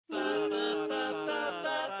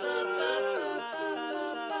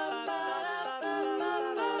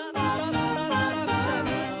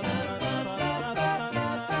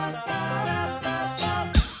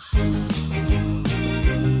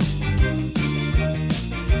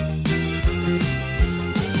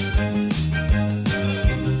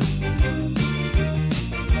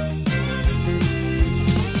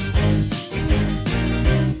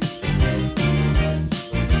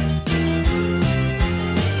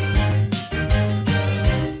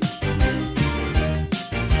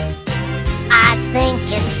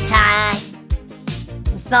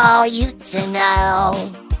for you to know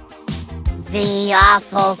the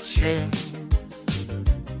awful truth.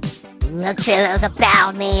 The truth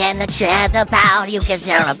about me and the truth about you, 'cause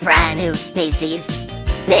you're a brand new species.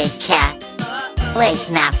 Big cat, lace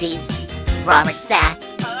Nazis, Robert Stack,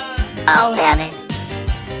 oh Leonard.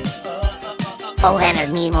 Oh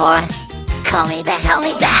Leonard Meemore, call me back, call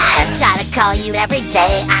me back. I try to call you every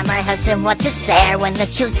day, I'm rehearsing what to say when the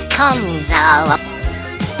truth comes out.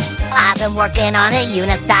 I've been working on a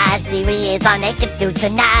unified theory, it's on naked through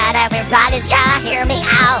tonight. Everybody's gotta hear me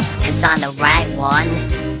out, 'cause I'm the right one.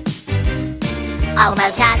 Oh my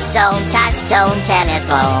touchtone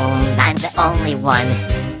telephone, I'm the only one.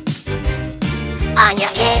 On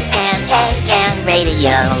your AM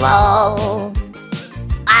radio, oh,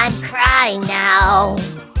 I'm crying now.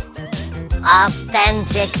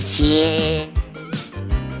 Authentic tears,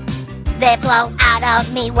 they flow out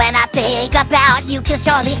of me when I think about you, 'cause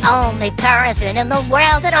you're the only person in the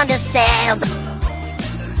world that understands.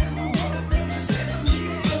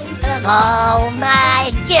 Oh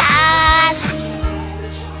my gosh,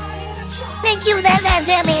 thank you, that's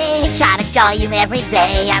to me. Try to call you every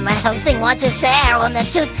day, I'm rehearsing what to say when the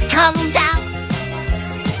truth comes out.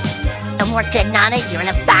 I'm working on a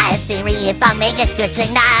unified theory, if I make it through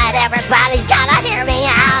tonight, everybody's gotta hear me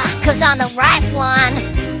out, 'cause I'm the right one.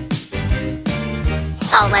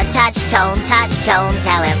 Oh my touchtone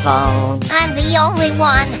telephone, I'm the only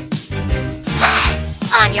one.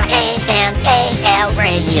 On your AM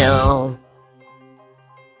radio.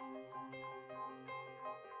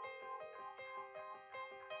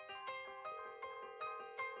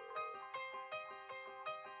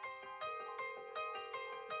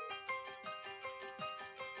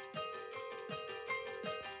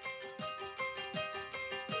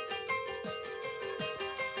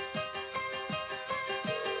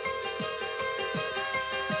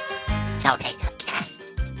 Don't hate a cat,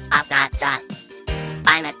 I'm not done.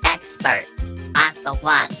 I'm an expert, I'm the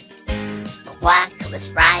one who was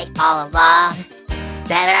right all along.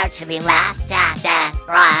 Better to be laughed at than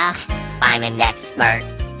wrong. I'm an expert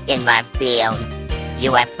in my field.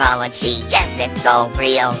 UFOlogy, yes, it's all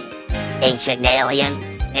real. Ancient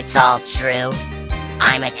aliens, it's all true.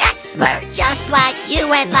 I'm an expert just like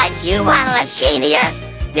you, and like you, I'm a genius.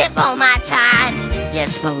 Give all my time,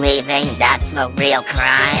 disbelieving that's the real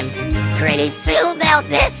crime. Pretty soon they'll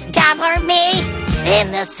discover me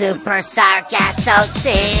in the super sargasso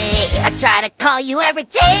sea. I try to call you every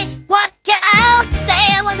day, what can I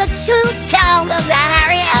say when the truth comes out?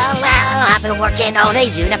 I've been working on a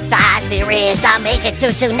unified theory, if I make it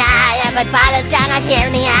through tonight, everybody's gonna hear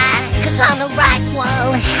me out, 'cause I'm the right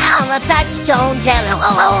one. I'm a touchtone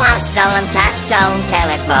telephone, I'm still on touchtone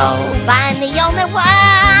telephone. I'm the only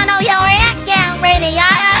one, oh you're acting radio.